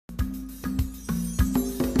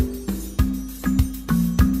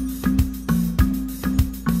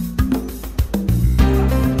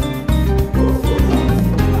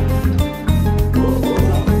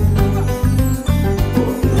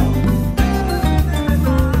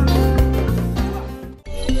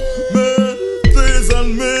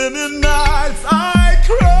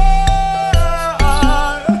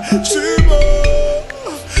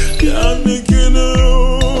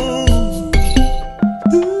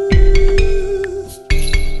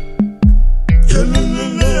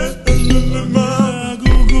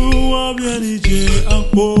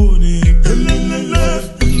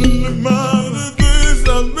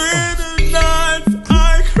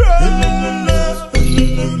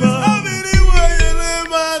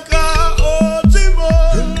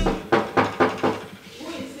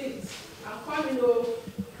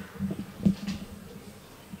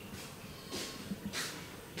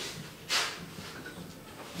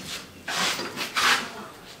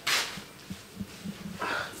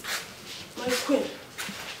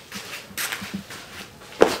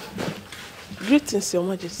Greetings, Your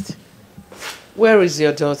Majesty. Where is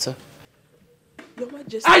your daughter? Your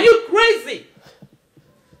Majesty. Are you crazy?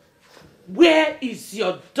 Where is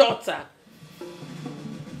your daughter?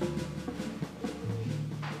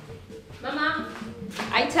 Mama,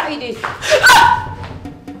 I tell you this.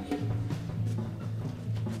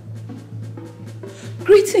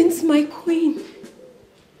 Greetings, my queen.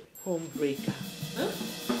 Homebreaker. Huh?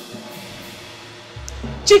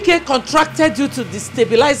 Dikeh contracted you to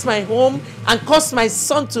destabilize my home and cause my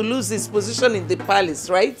son to lose his position in the palace,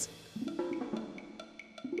 right?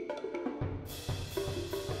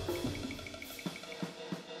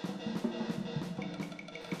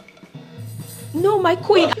 No, my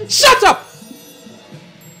queen. Shut up!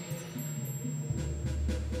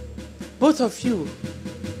 Both of you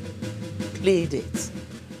played it,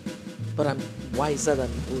 but I'm wiser than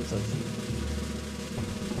both of you.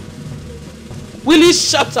 Will you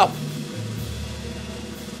shut up?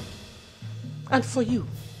 And for you.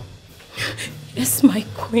 Yes, my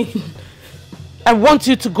queen. I want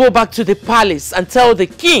you to go back to the palace and tell the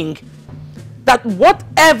king that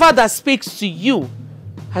whatever that speaks to you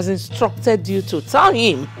has instructed you to tell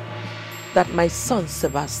him that my son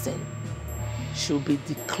Sebastian should be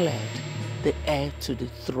declared the heir to the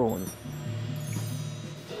throne.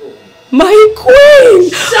 My queen!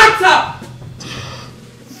 Shut up!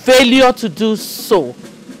 Failure to do so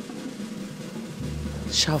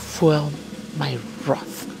shall fuel my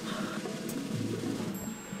wrath.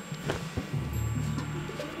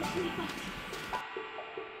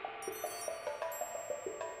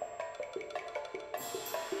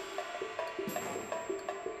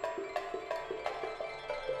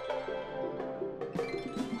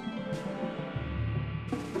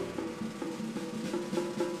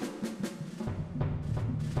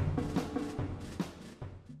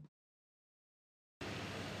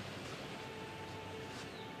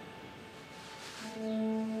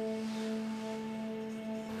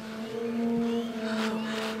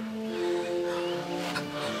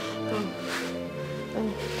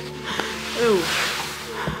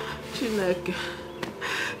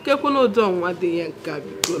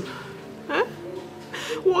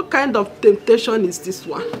 What kind of temptation is this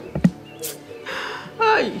one?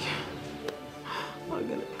 Ay.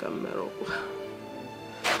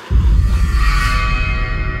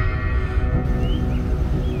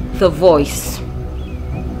 The voice.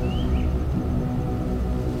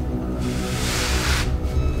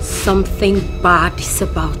 Something bad is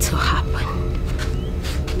about to happen.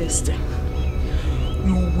 Listen,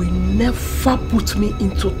 you will never put me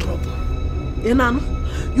into trouble. Enano,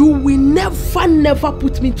 you will never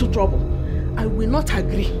put me into trouble. I will not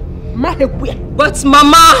agree. But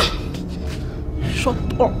Mama! Shut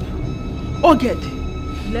up. Oged,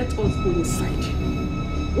 let us go inside.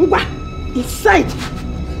 Uba, inside.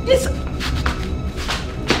 Yes.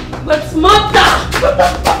 But Mother!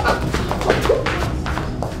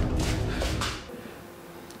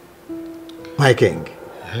 My king.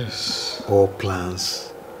 Yes. All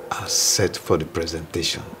plans are set for the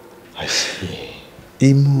presentation. I see.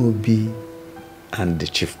 Imobi and the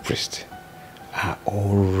chief priest are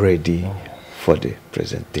all ready for the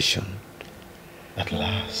presentation. At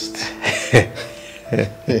last.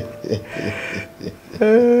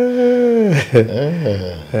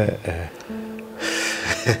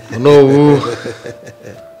 No.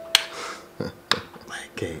 My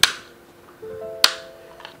king.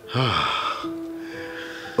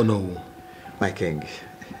 Oh no. My king.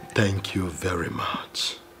 Thank you very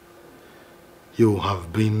much. You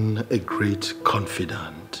have been a great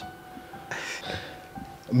confidant.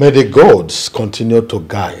 May the gods continue to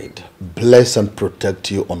guide, bless and protect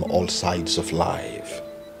you on all sides of life.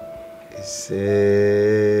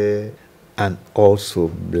 And also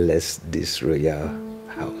bless this royal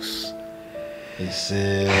house.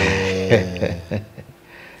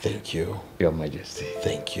 Thank you. Your Majesty.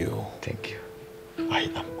 Thank you. Thank you. I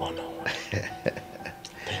am honored.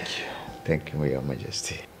 Thank you. Thank you, Your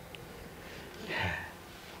Majesty.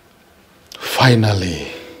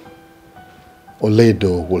 Finally,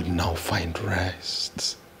 Oledo will now find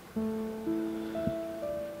rest.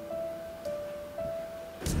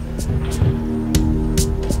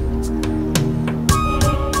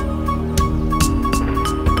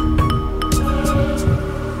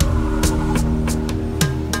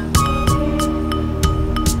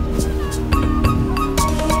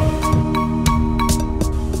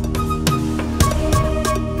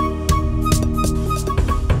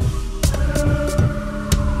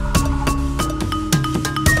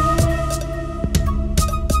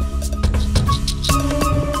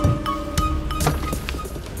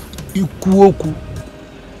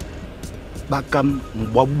 Bakam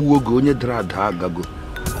Mwabuogo onye drada gago.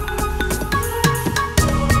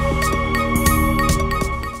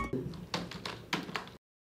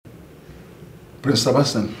 Prince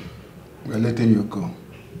Sebastian, we are letting you go.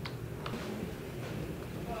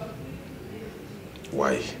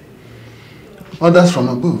 Why? Orders from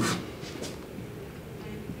above.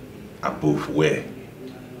 Above where?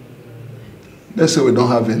 They say we don't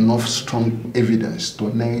have enough strong evidence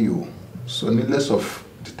to nail you, so needless of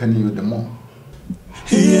detaining you the more.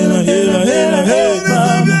 I've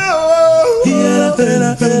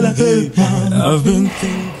been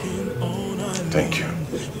thinking all night. Thank you.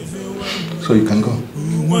 So you can go.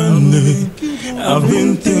 I've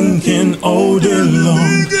been thinking all day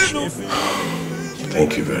long.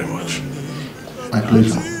 Thank you very much. My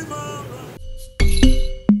pleasure.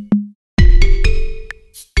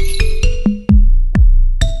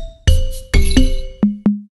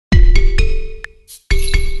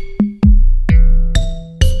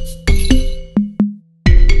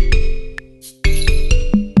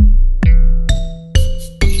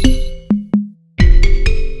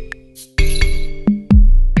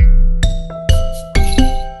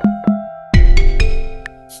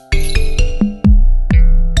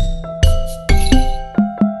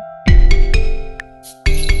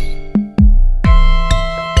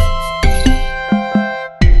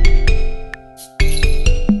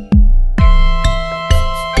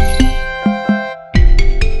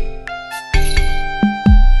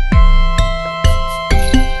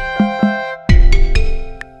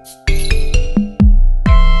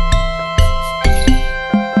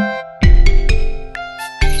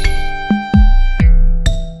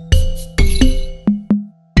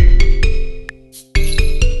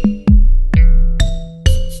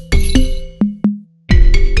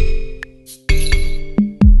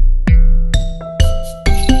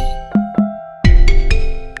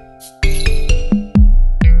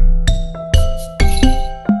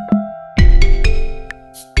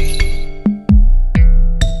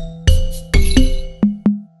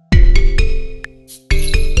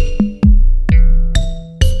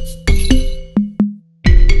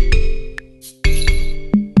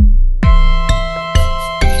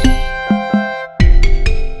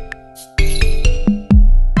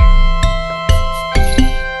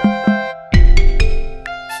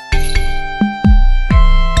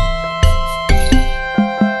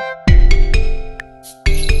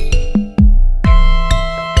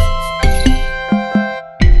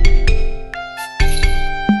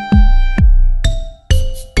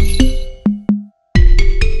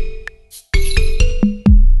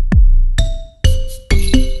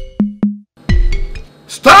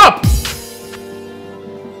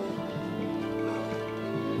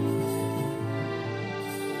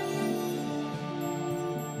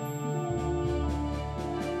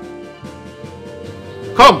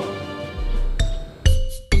 Come!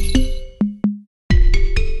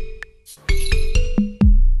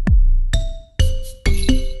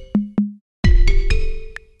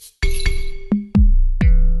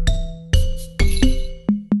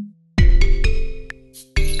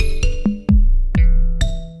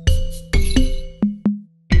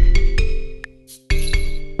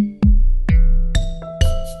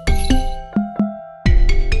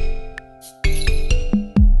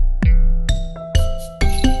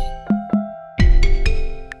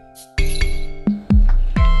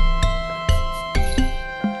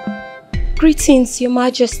 Greetings, Your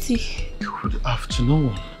Majesty. Good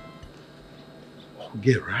afternoon.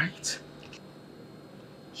 Okay, right?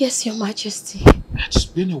 Yes, Your Majesty. It's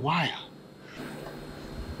been a while.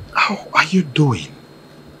 How are you doing?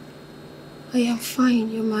 I am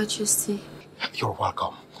fine, Your Majesty. You're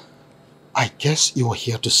welcome. I guess you're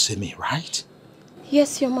here to see me, right?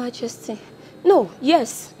 Yes, Your Majesty. No,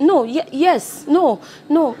 yes, no, yes, no.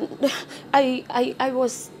 I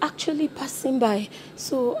was actually passing by,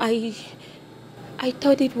 so I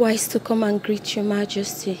thought it wise to come and greet Your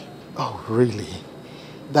Majesty. Oh, really?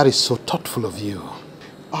 That is so thoughtful of you.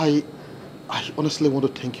 I honestly want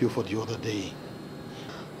to thank you for the other day.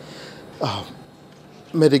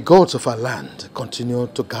 May the gods of our land continue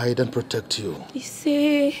to guide and protect you.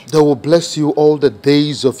 They will bless you all the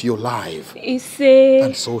days of your life.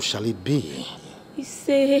 And so shall it be.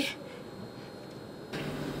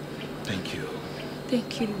 Thank you.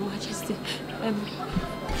 Thank you, Your Majesty.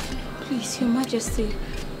 Please, Your Majesty,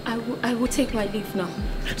 I will take my leave now.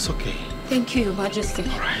 It's okay. Thank you, Your Majesty.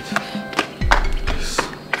 All right. Yes.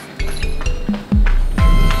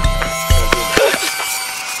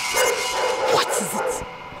 What is it?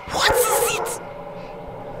 What is it?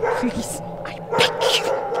 Please, I beg you.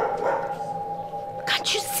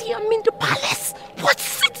 Can't you see I'm in the palace? What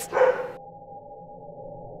is it?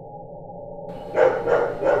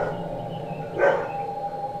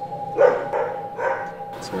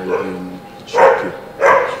 Chike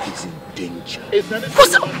is in danger.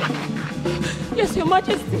 What's up? Yes, Your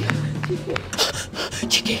Majesty.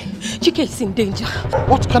 Chike is in danger.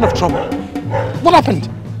 What kind of trouble? What happened?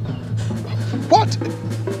 What?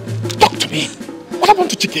 Talk to me. What happened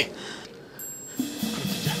to Chike?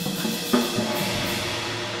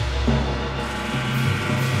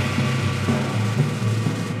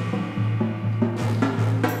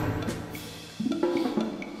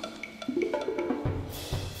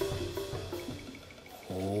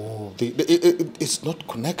 Oh, it's not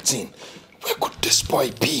connecting. Where could this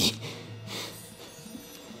boy be?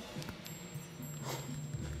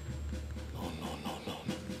 No.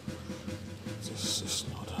 This is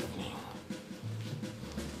not happening.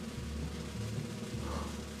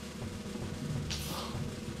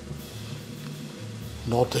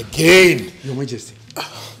 Not again! Your Majesty.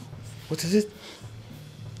 What is it?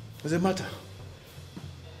 What's the matter?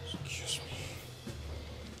 Excuse me.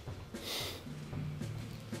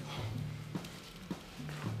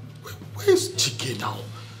 Where's Chike now?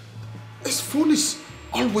 His phone is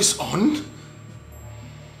always on.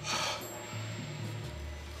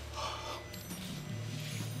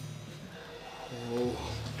 Oh,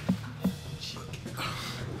 Chike.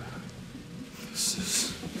 This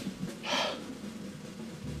is...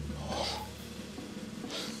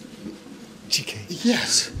 Chike.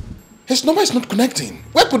 Yes. His number is not connecting.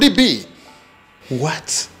 Where could it be?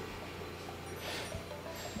 What?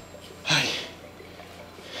 I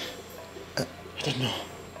don't know.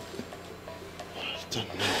 I don't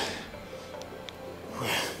know.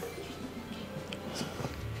 Where?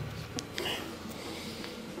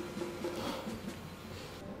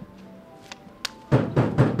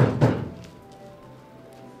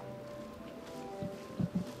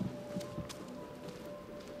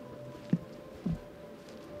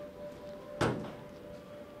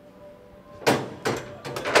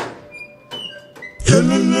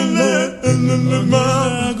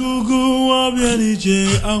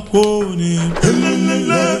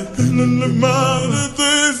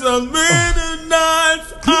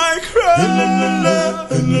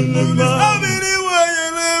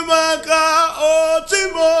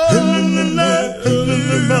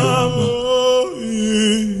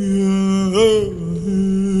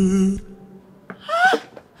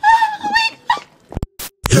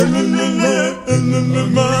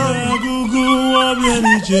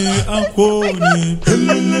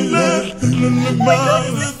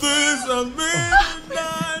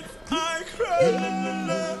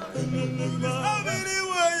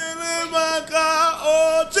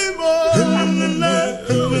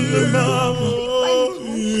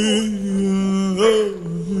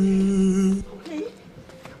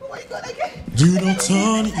 Do not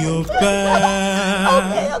turn your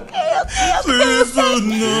back. Okay. Please do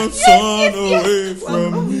not turn away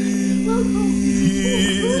from me.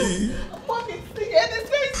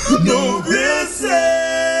 No, yes, I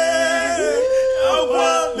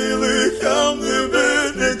want to come to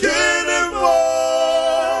again anymore.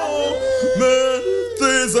 Many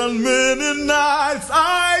days and many nights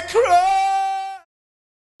I cry.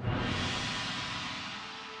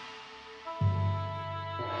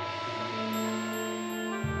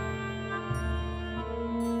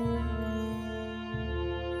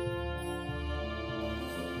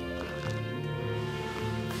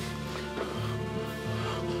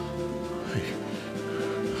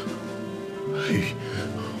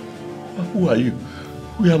 Who are you?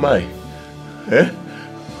 Who am I? Eh?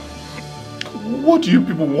 What do you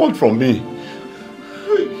people want from me?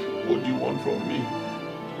 What do you want from me?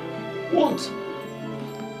 What?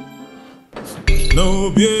 No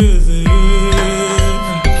busy.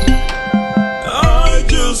 I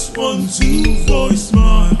just want to voice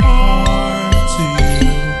my heart to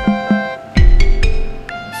you.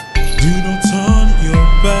 Do not turn your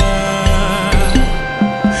back.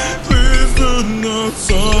 Please do not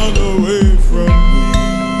turn away from me.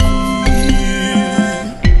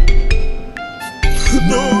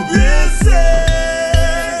 No busy.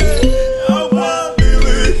 I want to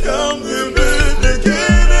come to bed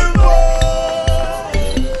again and more.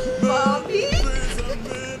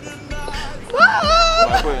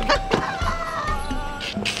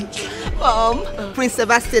 Mom, Prince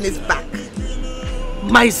Sebastian is back.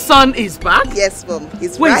 My son is back? Yes, Mom.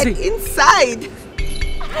 He's Where right is he? inside.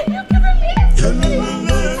 Are you kidding me?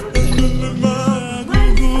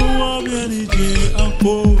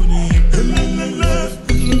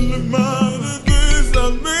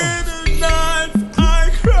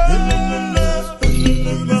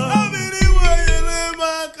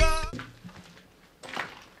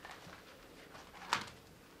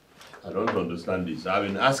 I don't understand this. I've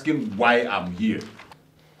been asking why I'm here.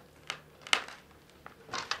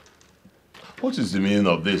 What is the meaning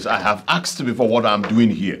of this? I have asked before what I'm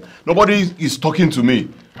doing here. Nobody is talking to me.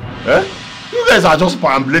 Eh? You guys are just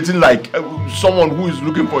perambulating like someone who is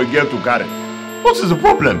looking for a girl to carry. What is the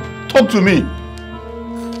problem? Talk to me.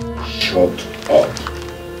 Shut up.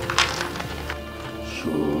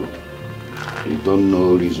 So, you don't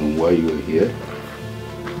know the reason why you are here?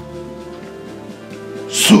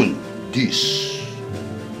 Soon, this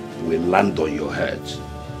will land on your head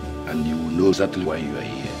and you will know exactly why you are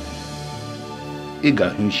here.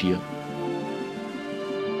 Iga Hunshia.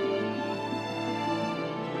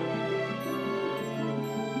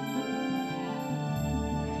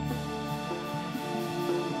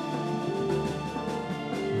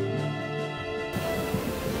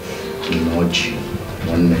 Nochi,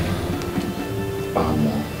 one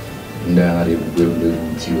Pamo, Ndari will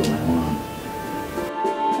live with you, my mom.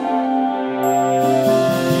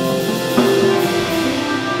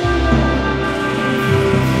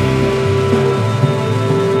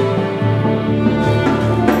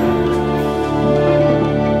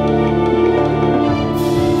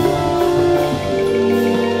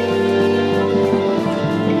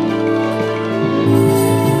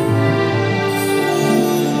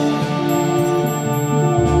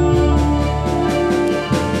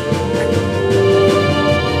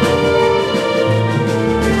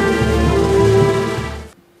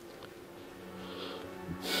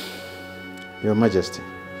 Your Majesty,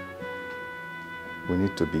 we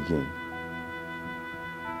need to begin.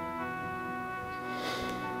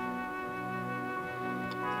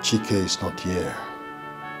 Chike is not here,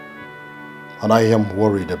 and I am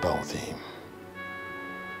worried about him.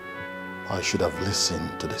 I should have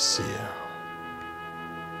listened to the seer.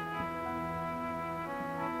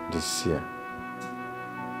 The seer?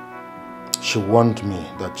 She warned me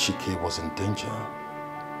that Chike was in danger.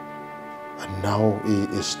 And now he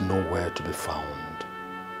is nowhere to be found.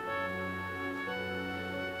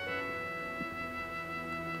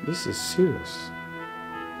 This is serious.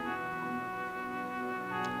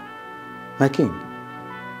 My king,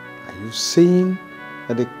 are you saying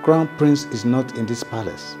that the crown prince is not in this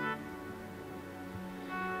palace?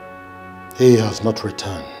 He has not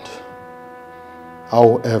returned.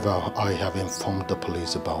 However, I have informed the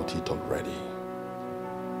police about it already.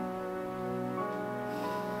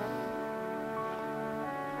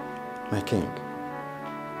 My king,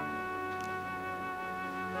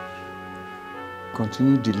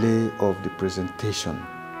 continued delay of the presentation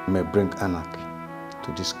may bring anarchy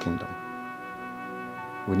to this kingdom.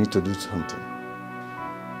 We need to do something.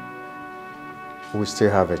 We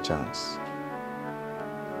still have a chance.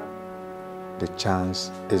 The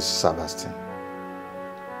chance is Sebastian.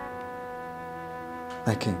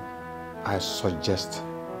 My king, I suggest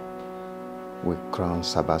we crown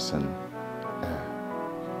Sebastian heir.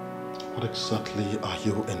 What exactly are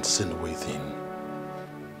you insinuating?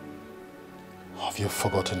 Have you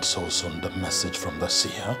forgotten so soon the message from the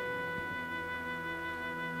seer?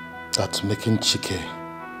 That making Chike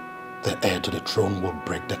the heir to the throne will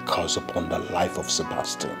break the curse upon the life of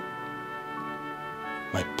Sebastian.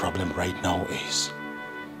 My problem right now is,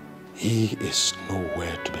 he is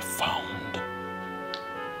nowhere to be found.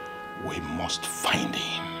 We must find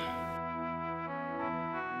him.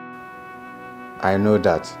 I know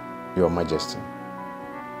that, Your Majesty,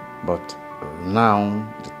 but now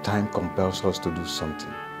the time compels us to do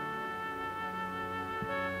something.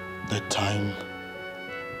 The time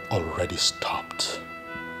already stopped.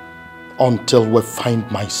 Until we find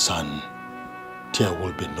my son, there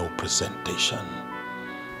will be no presentation.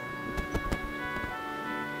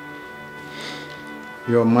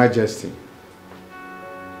 Your Majesty,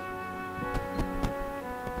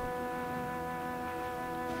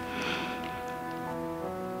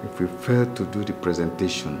 if we fail to do the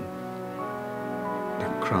presentation, the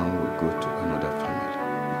crown will go to another family.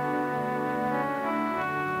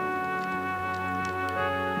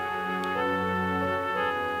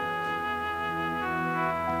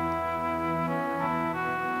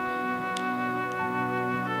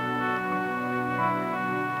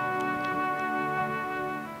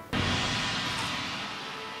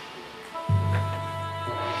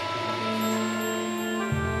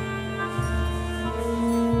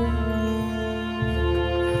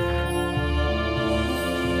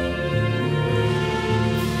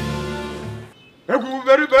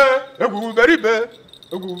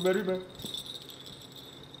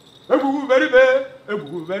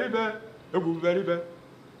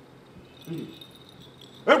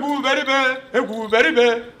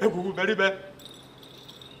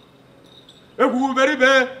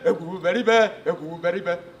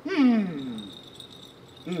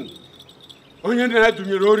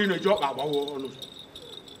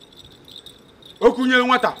 Okunye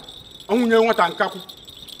nwata, onwunye nwata nkaku.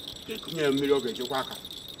 Ekunye mmiri oge jekwa aka.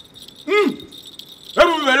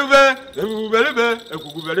 Ebuberibe, ebuberibe,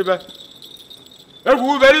 ebuberibe.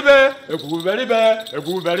 Ebuberibe, ebuberibe,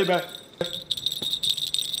 ebuberibe.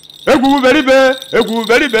 Ebuberibe,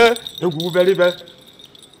 ebuberibe, ebuberibe.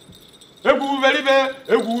 Ebuberibe,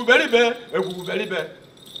 ebuberibe, ebuberibe.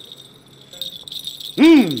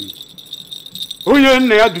 Onye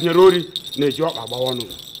nne ya dunyere ori na-eji ọkpa gbawa ọnụ.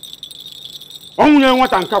 Onwunye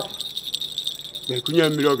nwata nkakwu na-ekunye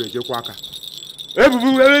mmiri ọ ga-ejekwa aka.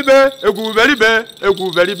 Ebuberibe, ebuberibe,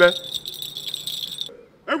 ebuberibe.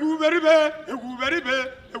 Ebuberibe, ebuberibe,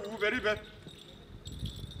 ebuberibe.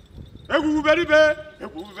 Ebuberibe,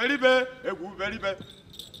 ebuberibe, ebuberibe.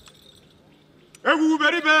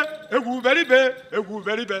 Ebuberibe, ebuberibe,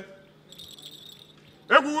 ebuberibe.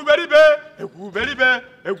 Ebuberibe, ebuberibe,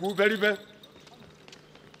 ebuberibe.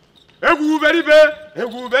 Ebuberibe,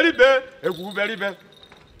 ebuberibe, ebuberibe.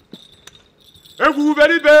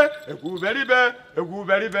 Ebuberibe, ebuberibe,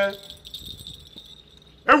 ebuberibe.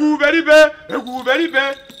 Ebuberibe, ebuberibe,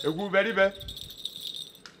 ebuberibe.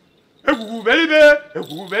 Ebuberibe,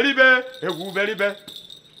 ebuberibe, ebuberibe.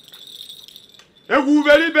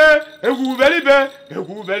 Ebuberibe, ebuberibe,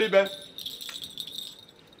 ebuberibe.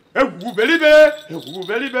 Ebuberibe,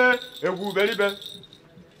 ebuberibe, ebuberibe.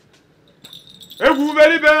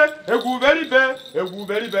 Ebuberibe, ebuberibe,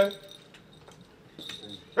 ebuberibe.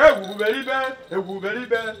 Ebuberibe,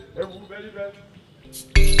 ebuberibe, ebuberibe.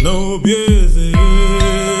 No busy.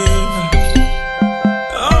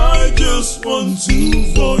 I just want to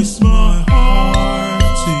voice my heart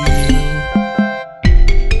to you.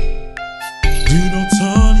 Do not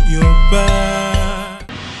turn your back.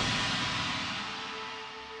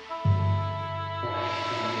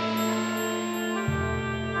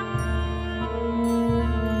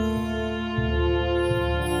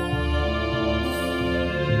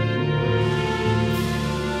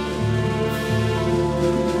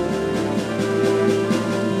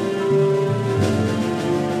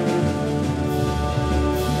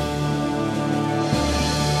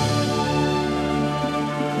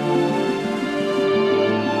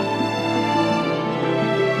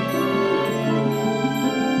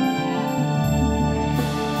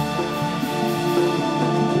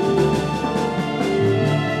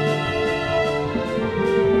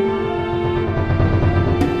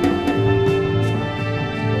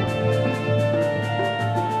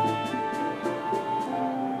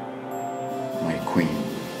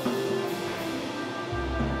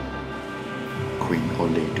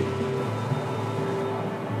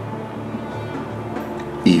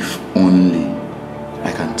 If only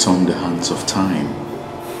I can turn the hands of time,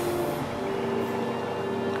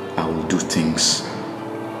 I will do things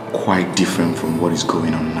quite different from what is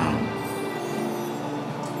going on now.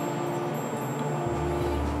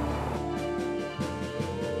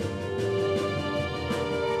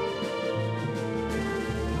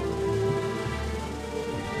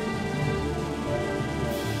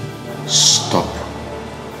 Stop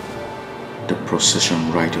the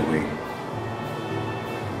procession right away.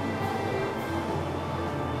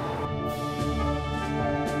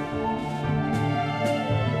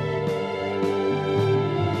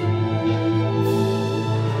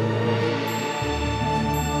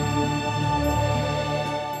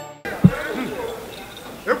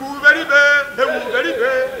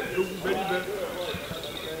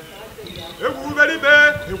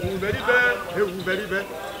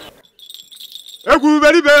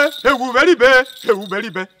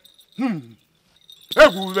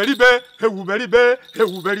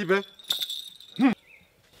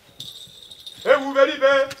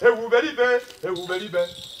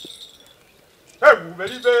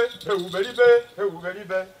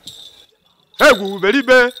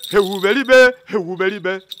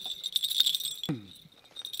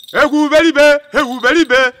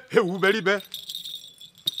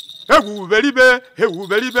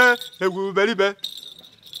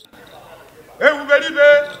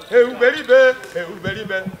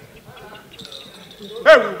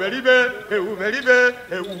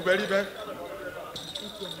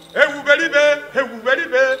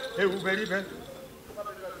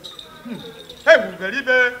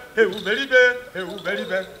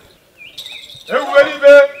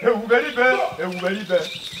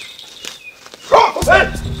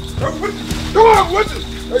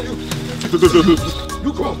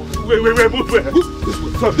 You come on. Wait, move where?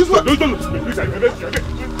 This way.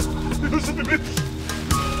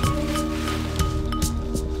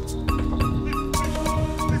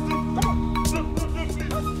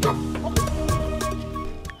 No.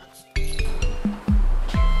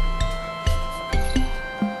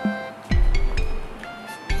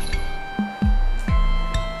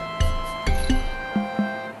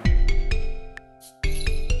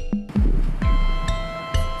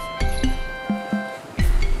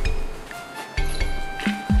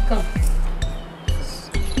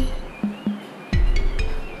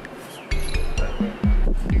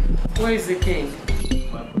 Where is the king?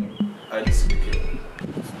 I didn't see the king.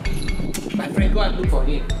 My friend, go and look for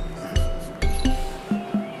him.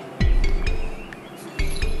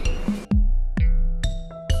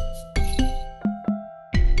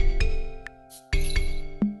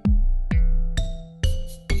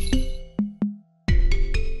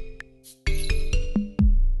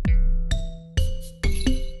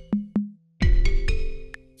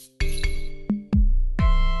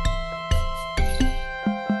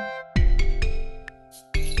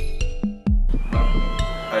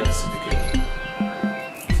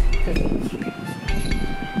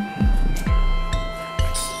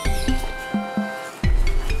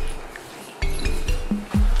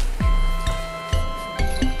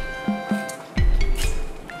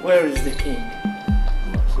 Where is the king?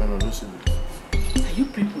 Are you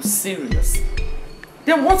people serious?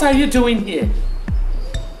 Then what are you doing here?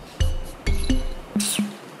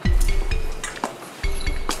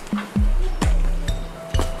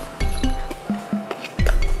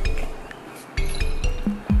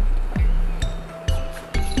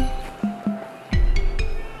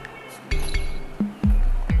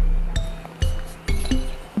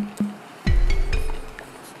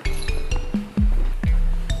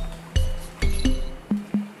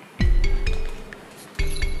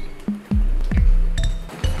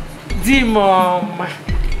 Mom,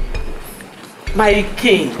 my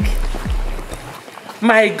king,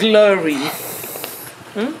 my glory,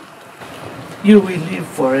 you will live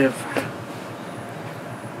forever.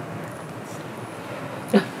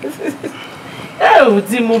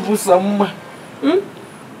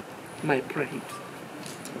 My pride.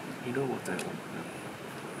 You know what I want now?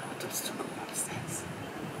 I want us to go upstairs.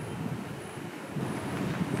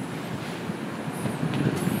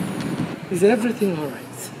 Is everything all right?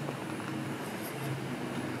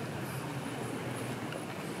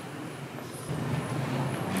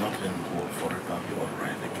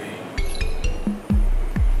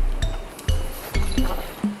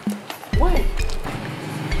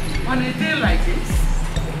 On a day like this,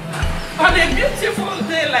 on a beautiful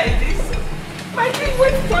day like this, my king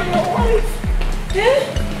wait for your wife. Eh?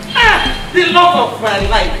 Ah, the love of my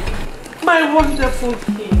life, my wonderful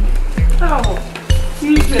king. Oh,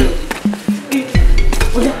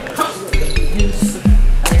 Yes,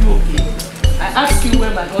 are you okay? I asked you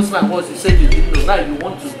where my husband was, you said you didn't know. Now you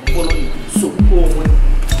want to follow me. So go away.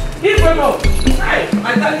 Give him up. Hi,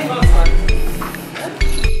 my darling husband.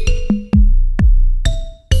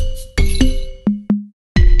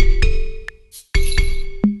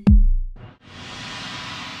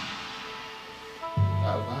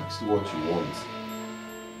 What you want.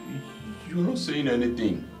 You're not saying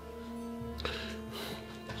anything.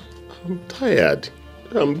 I'm tired.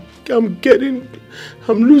 I'm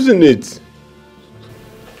losing it.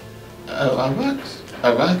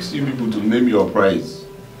 I've asked you people to name your price.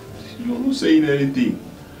 You're not saying anything.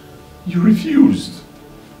 You refused.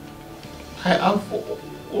 I have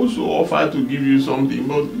also offered to give you something,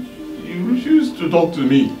 but you refused to talk to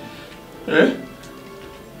me. Eh?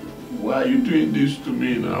 Why are you doing this to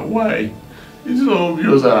me now? Why? It's not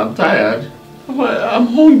obvious that I'm tired. I'm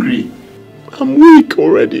hungry. I'm weak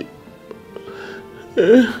already.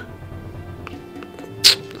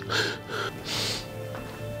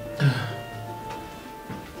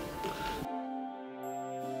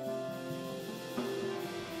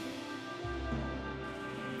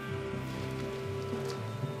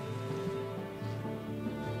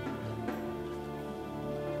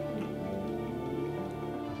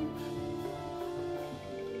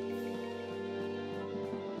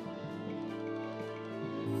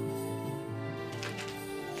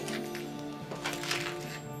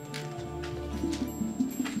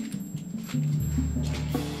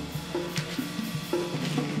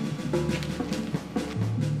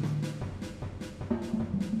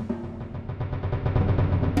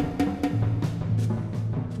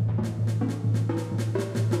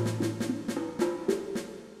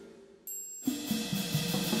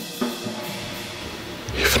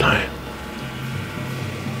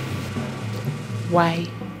 Why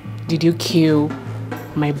did you kill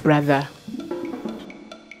my brother?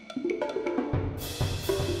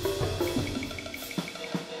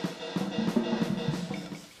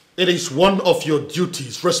 It is one of your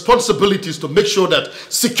duties, responsibilities to make sure that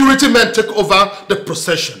security men take over the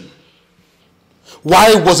procession.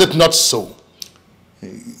 Why was it not so?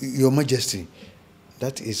 Your Majesty,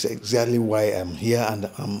 that is exactly why I'm here, and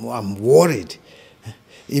I'm worried.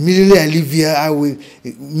 Immediately I leave here, I will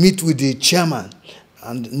meet with the chairman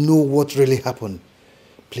and know what really happened.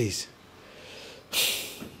 Please.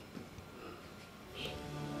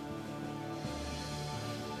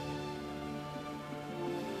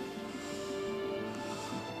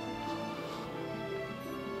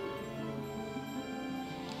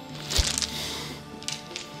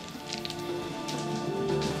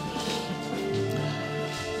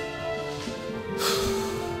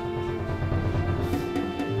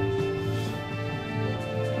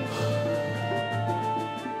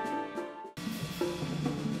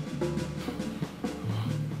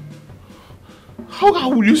 How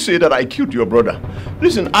will you say that I killed your brother?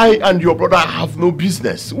 Listen, I and your brother have no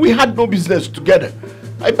business. We had no business together.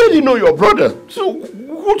 I barely know your brother. So,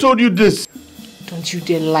 who told you this? Don't you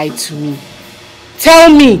dare lie to me. Tell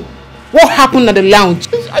me, what happened at the lounge?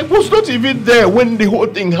 I was not even there when the whole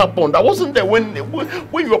thing happened. I wasn't there when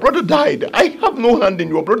your brother died. I have no hand in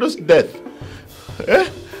your brother's death. Eh?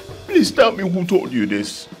 Please tell me who told you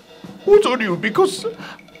this. Who told you? Because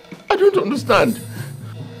I don't understand.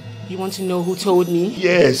 You want to know who told me?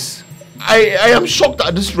 Yes. I am shocked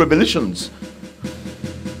at these revelations.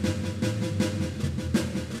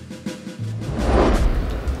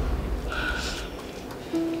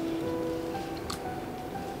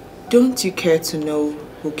 Don't you care to know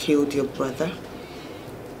who killed your brother?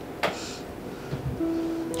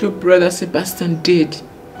 Your brother Sebastian did.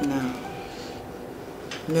 No.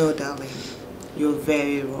 No, darling. You're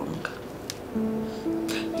very wrong.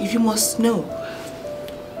 If you must know,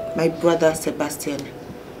 my brother Sebastian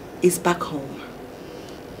is back home.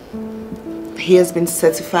 He has been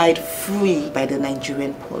certified free by the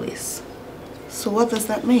Nigerian police. So what does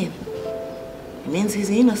that mean? It means he's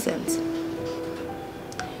innocent.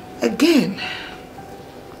 Again,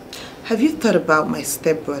 have you thought about my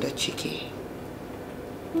stepbrother Chike?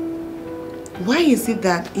 Why is it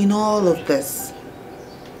that in all of this,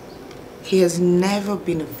 he has never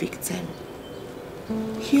been a victim?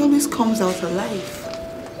 He always comes out alive.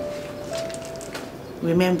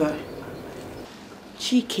 Remember,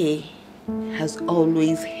 Chike has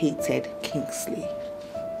always hated Kingsley.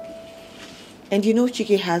 And you know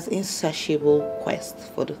Chike has insatiable quest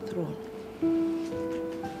for the throne.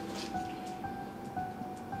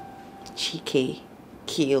 Chike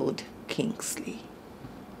killed Kingsley.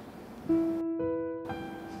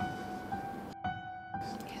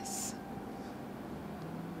 Yes.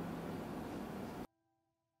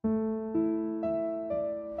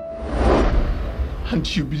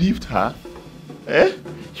 And you believed her? Eh?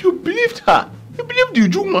 You believed her? You believed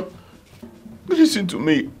Ujuma? Listen to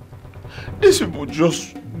me. These people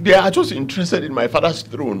they are just interested in my father's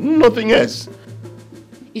throne, nothing else.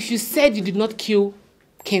 If you said you did not kill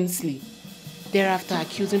Kingsley, thereafter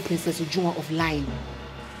accusing Princess Ujuma of lying,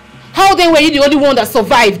 how then were you the only one that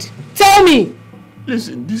survived? Tell me!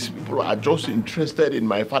 Listen, these people are just interested in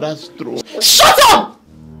my father's throne. Shut up!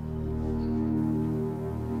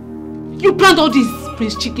 You planned all this,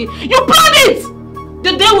 Prince Chike. You planned it!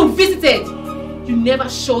 The day we visited, you never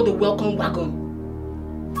showed the welcome wagon.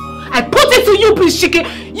 I put it to you, Prince Chike.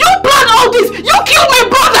 You planned all this! You killed my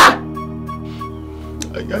brother!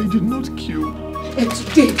 I did not kill. And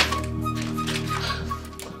today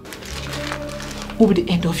will be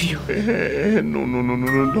the end of you.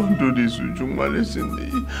 No, don't do this, Ujuma.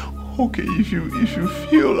 Listen, okay, if you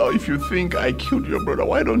feel or if you think I killed your brother,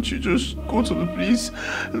 why don't you just go to the police,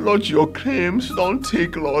 lodge your claims, don't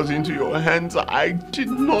take laws into your hands. I did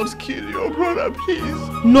not kill your brother,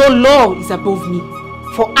 please. No law is above me,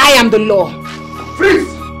 for I am the law.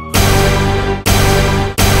 Freeze!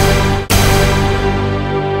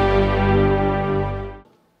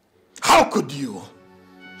 How could you?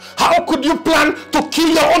 How could you plan to kill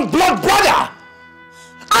your own blood brother?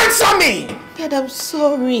 Answer me! Dad, I'm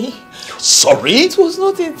sorry. Sorry? It was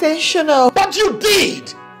not intentional. But you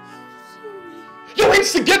did! You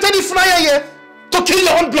instigated Ifnaya to kill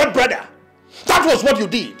your own blood brother. That was what you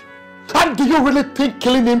did. And do you really think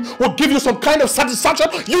killing him will give you some kind of satisfaction?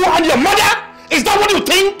 You and your mother? Is that what you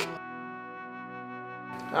think?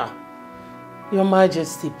 Your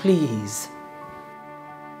Majesty, please.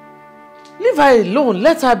 Leave her alone.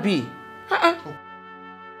 Let her be.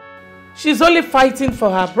 She's only fighting for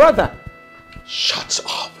her brother. Shut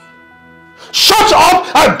up. Shut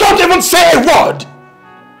up and don't even say a word.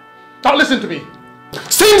 Now listen to me.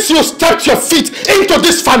 Since you stepped your feet into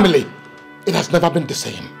this family, it has never been the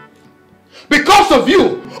same. Because of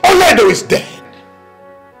you, Onyema Edo is dead.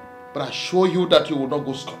 But I assure you that you will not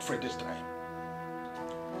go scot-free this time.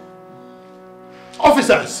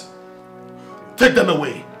 Officers, take them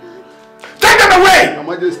away. Take them away! Your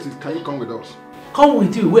Majesty, can you come with us? Come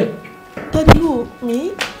with you, where? Daddy, who?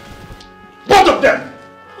 Me? Both of them!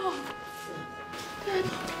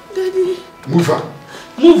 Daddy. Move her.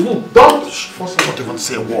 Move who? Don't force her to even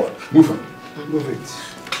say a word. Move her. Move it.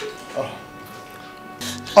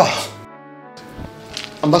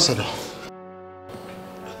 Ambassador.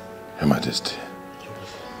 Your Majesty.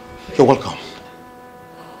 You're welcome.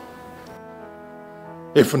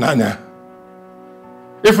 Ifunanya,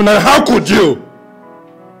 how could you?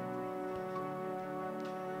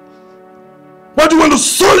 Why do you want to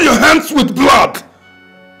soil your hands with blood?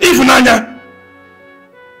 Ifunanya?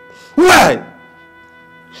 Why?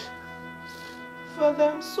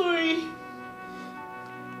 Father, I'm sorry.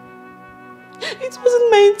 It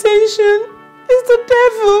wasn't my intention. It's the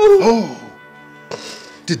devil. Oh,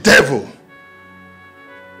 the devil.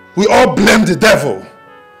 We all blame the devil.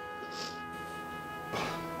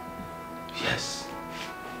 Yes,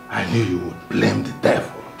 I knew you would blame the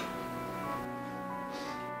devil.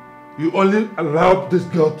 You only allowed this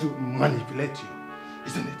girl to manipulate you,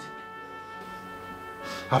 isn't it?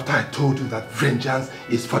 After I told you that vengeance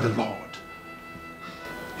is for the Lord,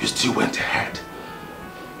 you still went ahead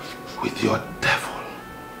with your devil.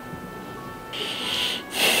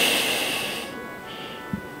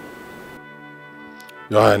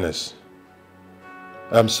 Your Highness,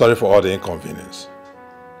 I'm sorry for all the inconvenience.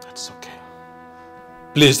 That's okay.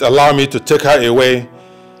 Please allow me to take her away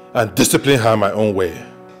and discipline her my own way.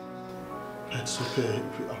 It's okay,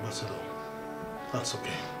 Ambassador. That's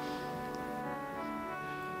okay.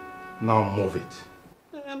 Now move it.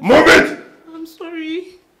 Move it! I'm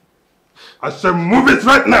sorry. I said move it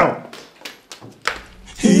right now!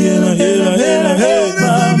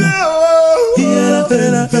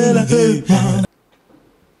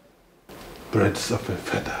 Birds of a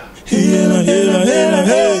feather.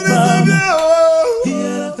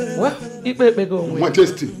 Well,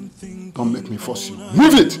 Majesty, don't make me force you.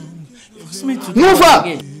 Move it! Move her!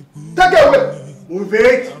 Take her away! Move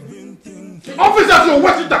it! Officers, you're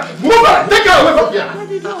watching that! Move her! Take her away from here!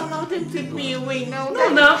 Daddy, don't allow them to take me away now. No,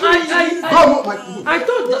 I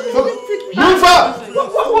thought that. Move her!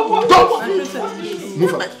 Don't!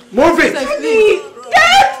 Move her! Move it!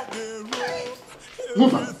 Dad!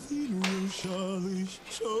 Move her!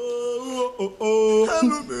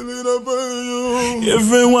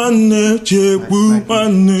 Everyone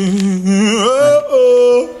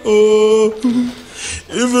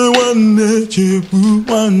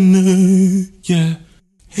yeah.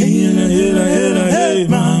 Hey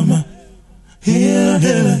mama. Hey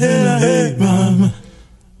mama. Hey mama.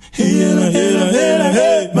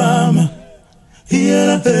 Hey mama.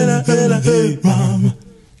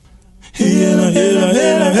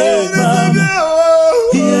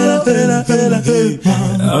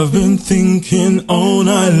 I've been thinking all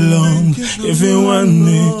night long. If you want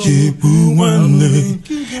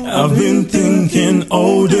it, I've been thinking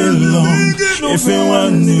all day long. If you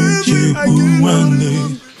want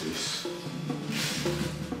it,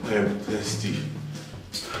 I'm thirsty.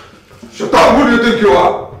 Shut up! Who do you think you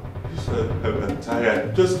are? I'm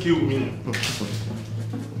tired. Just kill me.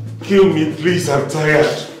 Kill me, please. I'm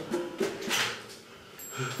tired.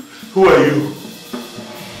 Who are you?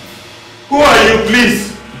 Who are you, please?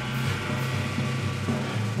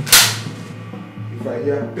 If I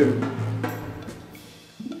hear him,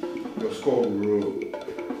 your skull will roll.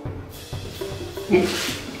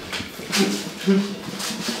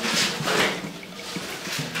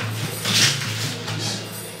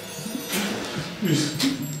 Please.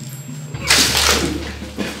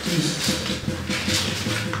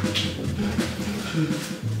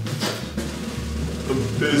 I'm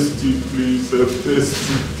thirsty, please. I'm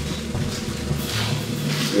thirsty.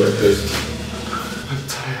 You are thirsty. I'm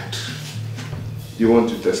tired. You want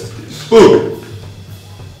to test this? Oh!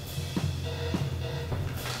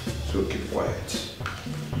 So keep quiet.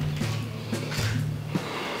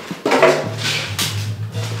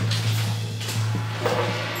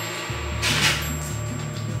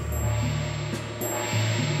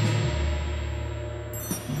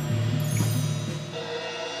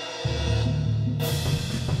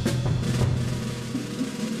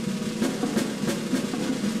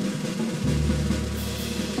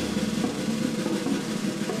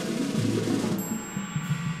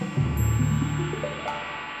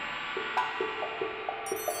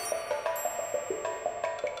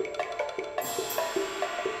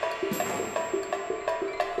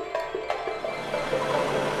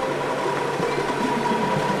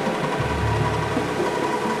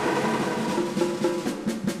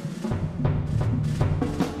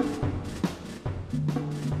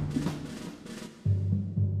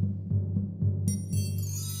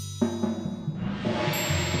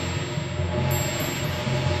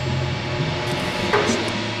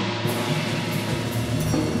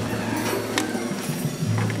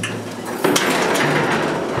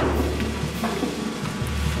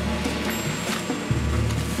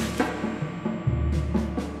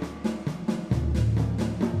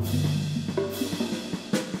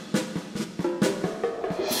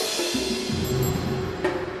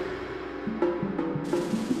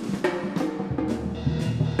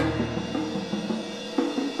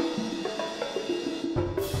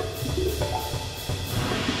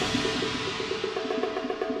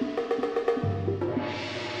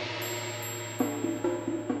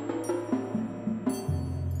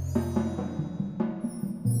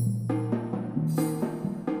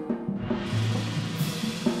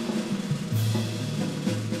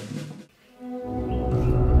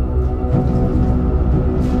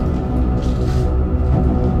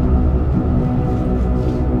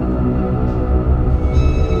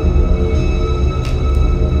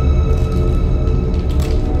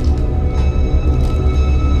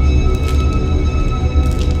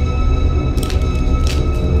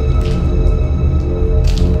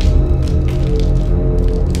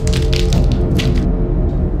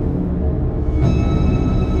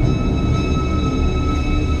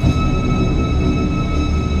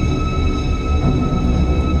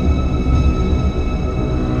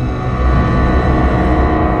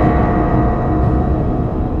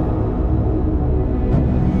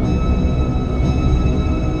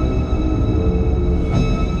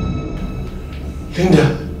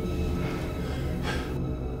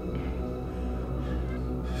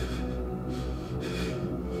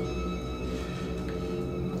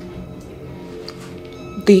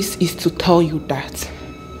 this is to tell you that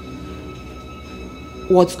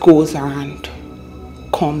what goes around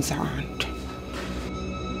comes around.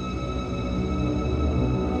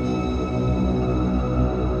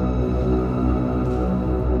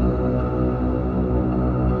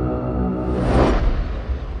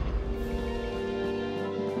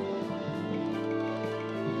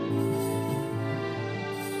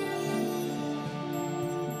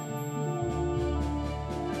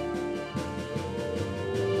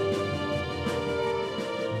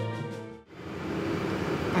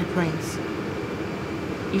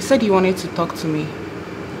 You said you wanted to talk to me.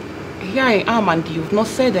 Here I am and you've not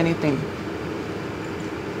said anything.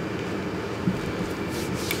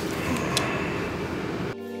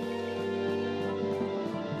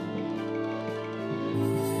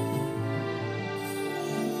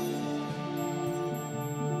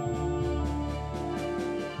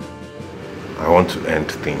 I want to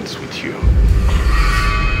end things with you.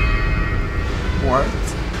 What?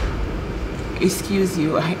 Excuse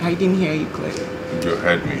you, I didn't hear you clearly. You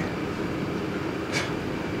heard me.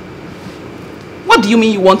 What do you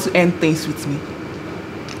mean you want to end things with me?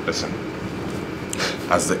 Listen,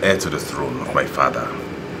 as the heir to the throne of my father,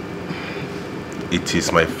 it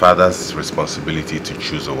is my father's responsibility to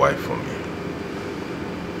choose a wife for me.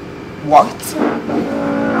 What?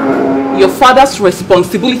 Your father's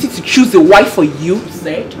responsibility to choose a wife for you, you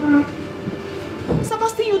said?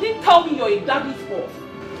 Sebastian, you didn't tell me you're a daddy's boy.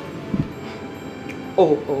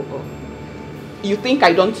 Oh. You think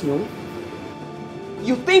I don't know?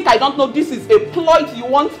 You think I don't know this is a ploy you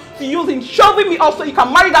want to use in shoving me off so you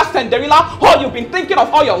can marry that Cinderella whore you've been thinking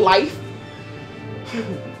of all your life?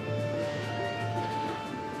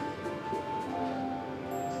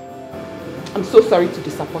 I'm so sorry to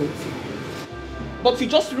disappoint you. But you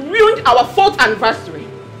just ruined our 4th anniversary.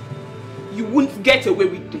 You won't get away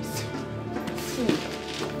with this. Fool.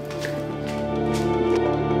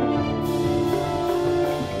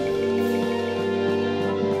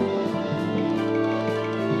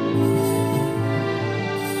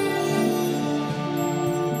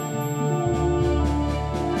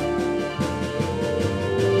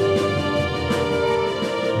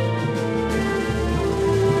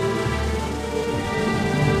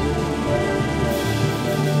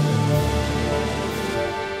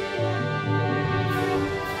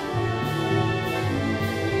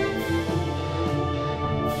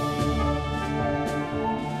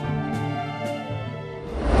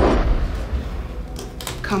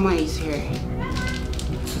 Karma is here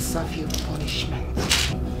to serve you punishment.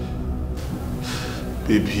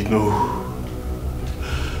 Baby, no.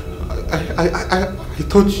 I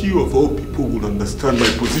thought you of all people would understand my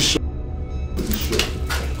position.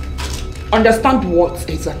 Understand what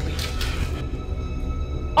exactly?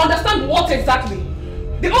 Understand what exactly?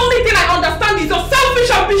 The only thing I understand is your selfish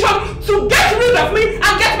ambition to get rid of me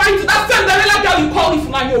and get married to that Cinderella girl you call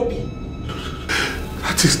Ifunanyobi.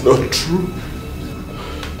 That is not true.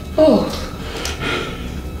 Oh,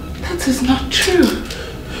 that is not true.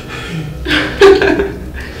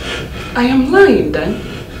 I am lying then.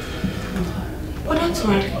 But don't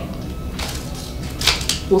worry.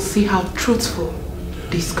 We'll see how truthful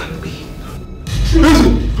this can be.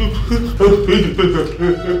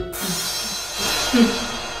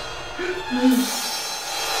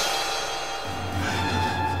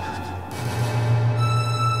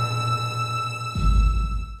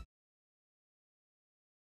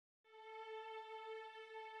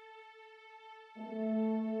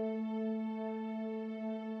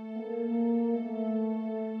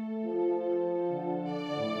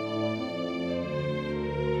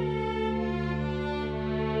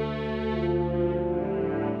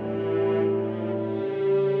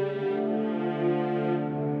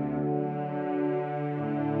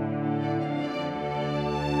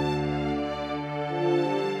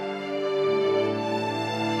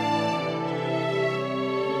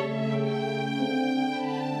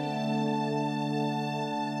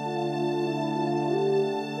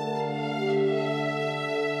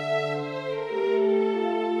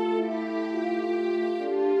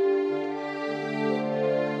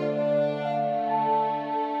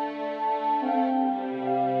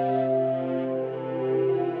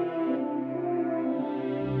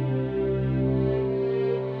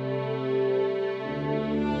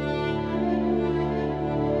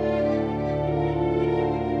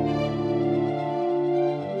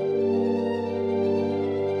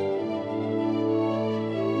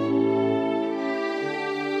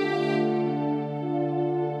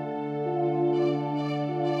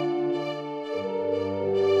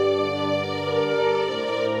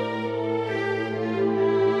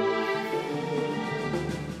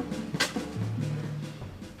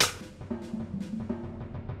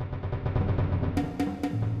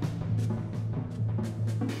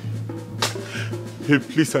 Babe,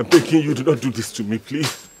 please, I'm begging you, do not do this to me,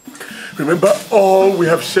 please. Remember all we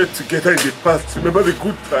have shared together in the past. Remember the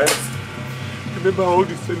good times. Remember all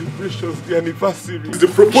the celebrations, the anniversaries, the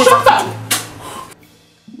proposal. Shut up!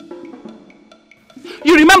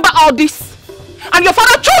 You remember all this? And your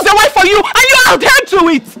father chose a wife for you and you adhered to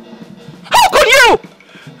it! How could you?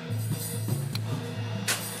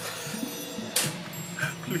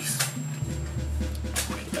 Please.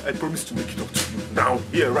 I promise to make it up to you now,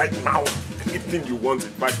 here, right now. Anything you want, in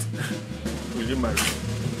fact. Will you marry me?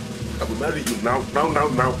 I will marry you now,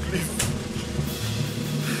 please.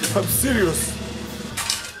 I'm serious.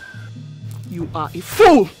 You are a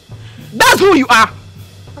fool. That's who you are.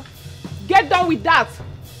 Get done with that.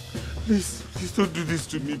 Please don't do this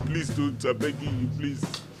to me. Please don't. I'm begging you, please.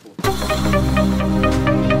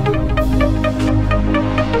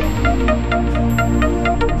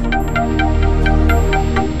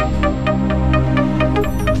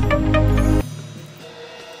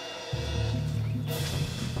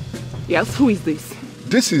 Yes, who is this?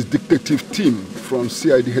 This is Detective Tim from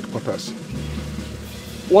CID headquarters.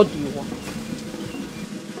 What do you want?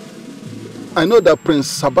 I know that Prince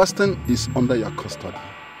Sebastian is under your custody,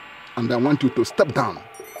 and I want you to step down.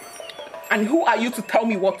 And who are you to tell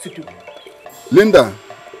me what to do? Linda,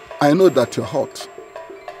 I know that you're hot,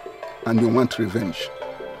 and you want revenge.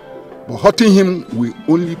 But hurting him will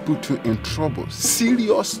only put you in trouble,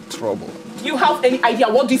 serious trouble. Do you have any idea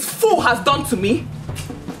what this fool has done to me?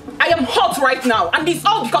 I am hot right now, and it's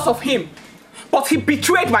all because of him. But he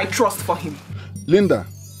betrayed my trust for him. Linda,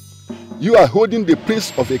 you are holding the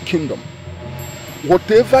prince of a kingdom.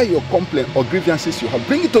 Whatever your complaint or grievances you have,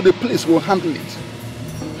 bring it to the police, we'll handle it.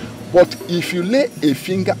 But if you lay a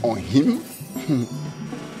finger on him,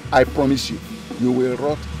 I promise you, you will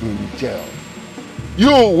rot in jail.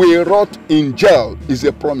 You will rot in jail is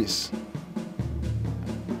a promise.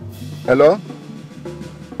 Hello?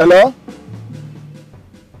 Hello?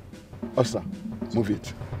 Officer, move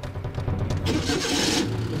it.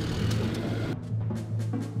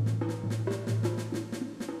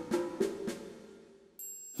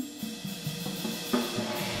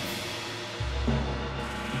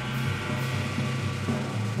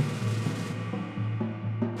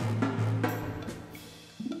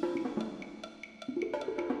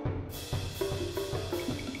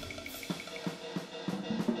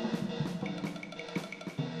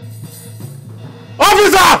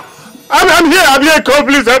 Officer! I'm here, come,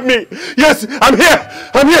 please help me. Yes, I'm here.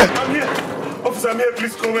 Officer, I'm here,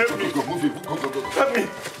 please come help me. Go, move it, go. Help me.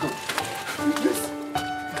 Go. Please.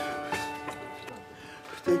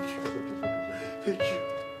 Thank you.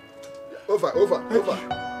 Over.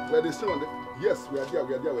 Where they still on there? Yes, we are there.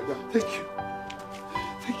 Thank you.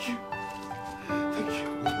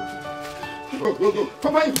 Go.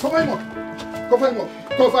 Cover him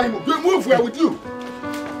up. Do move, we are with you.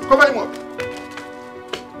 Cover him up.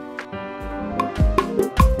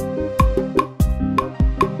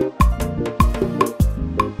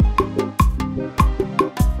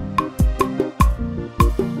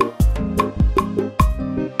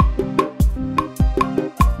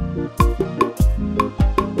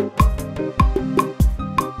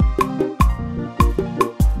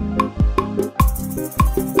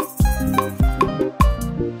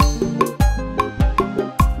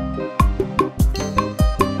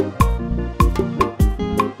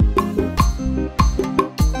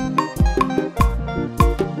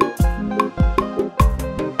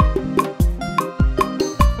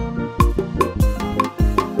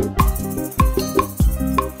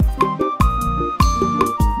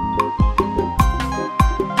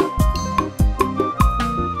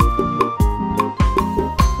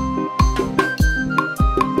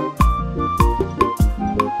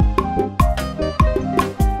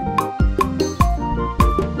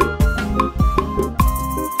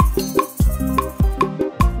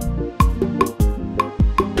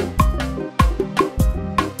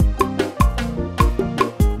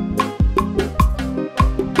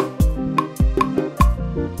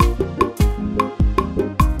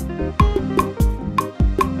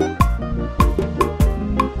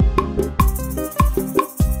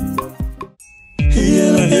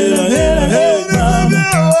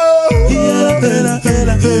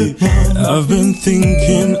 I've been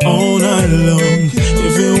thinking all night long.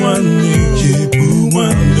 If you want me,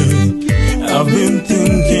 one day. I've been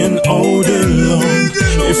thinking all day long.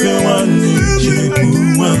 If you want me,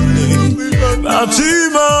 one day.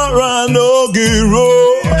 Fatima Rano Giro,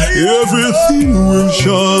 everything will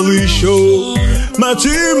surely show.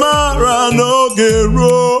 Fatima Rano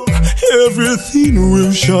Giro, everything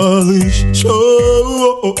will surely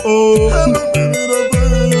show.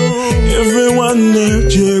 Everyone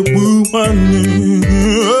there, one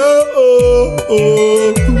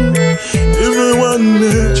Oh, everyone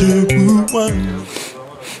Chukwu one.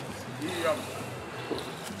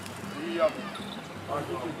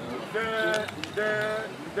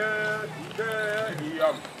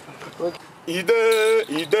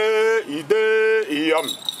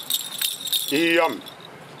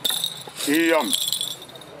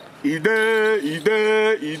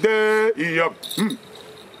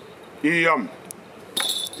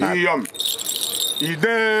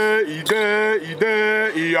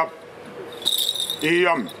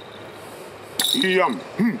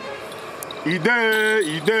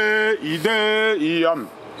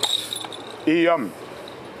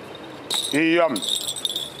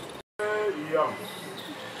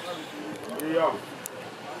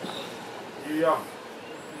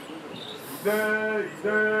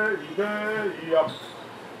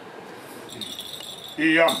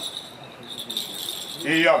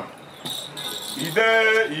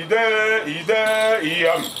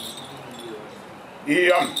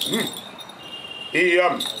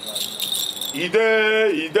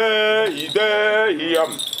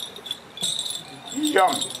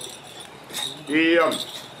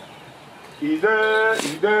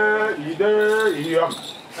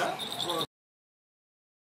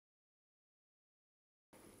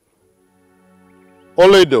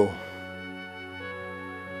 Oledo,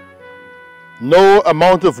 no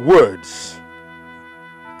amount of words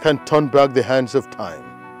can turn back the hands of time,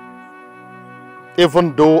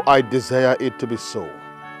 even though I desire it to be so.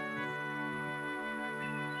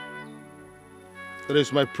 It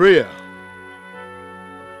is my prayer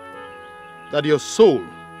that your soul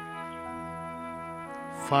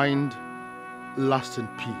find lasting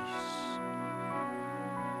peace.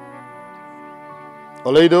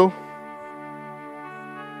 Oledo,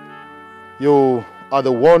 you are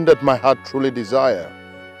the one that my heart truly desires.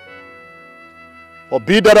 Or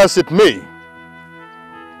be that as it may,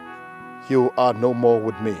 you are no more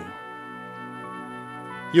with me.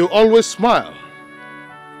 You always smile,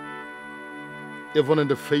 even in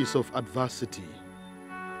the face of adversity.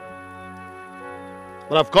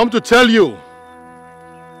 But I've come to tell you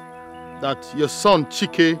that your son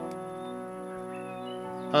Chike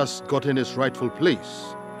has gotten his rightful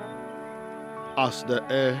place as the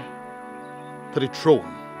heir to the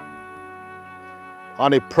throne,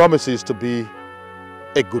 and he promises to be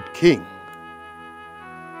a good king.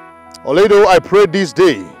 Oledo, I pray this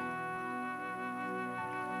day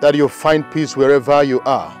that you find peace wherever you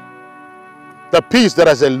are, the peace that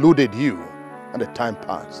has eluded you in the time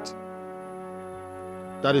past.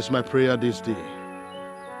 That is my prayer this day,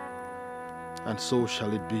 and so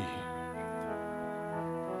shall it be.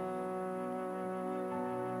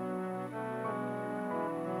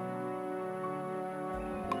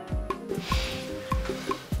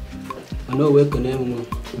 No way can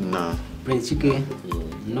no. Prince Chike,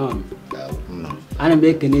 no. Ana m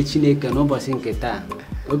ekene Chineke n'ụbọchị nke taa.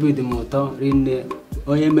 Obi dị m ụtọ rinne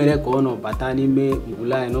onye mere ka ọnụ bata n'ime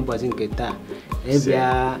ngwụla anyị n'ụbọchị nke taa.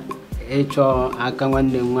 Ebia ịchọ aka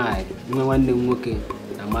nwanne m nwanyị, nwanne m nwoke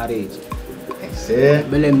na marriage.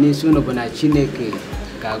 Bele m n'isi unu bụ na Chineke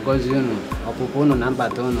ga-agọzi unu, ọpụpụ unu na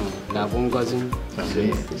mbata unu ga-abụ ngọzi.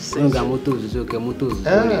 Unu ga-amụta ozuzo ke mụta ozuzo.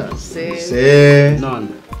 None.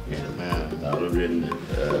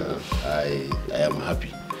 I am happy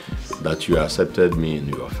that you accepted me in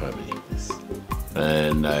your family.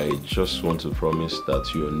 And I just want to promise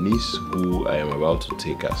that your niece, who I am about to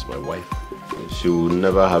take as my wife, she will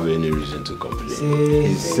never have any reason to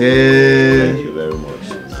complain. Thank you very much.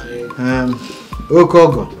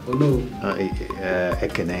 Okogo. No.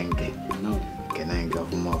 Ekenenge. No. Ekenenge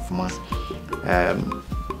of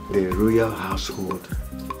the royal household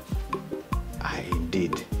are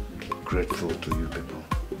indeed grateful to you people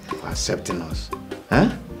for accepting us. Huh?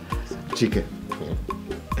 Chike.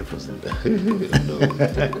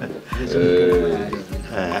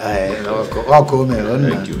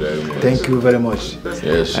 Thank you very much. Thank you very much.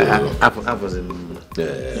 Yes,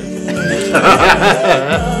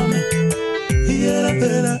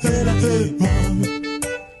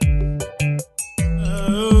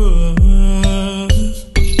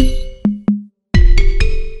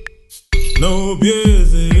 No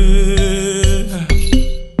busy.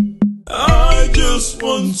 I just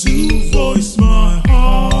want to voice my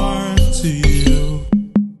heart to you.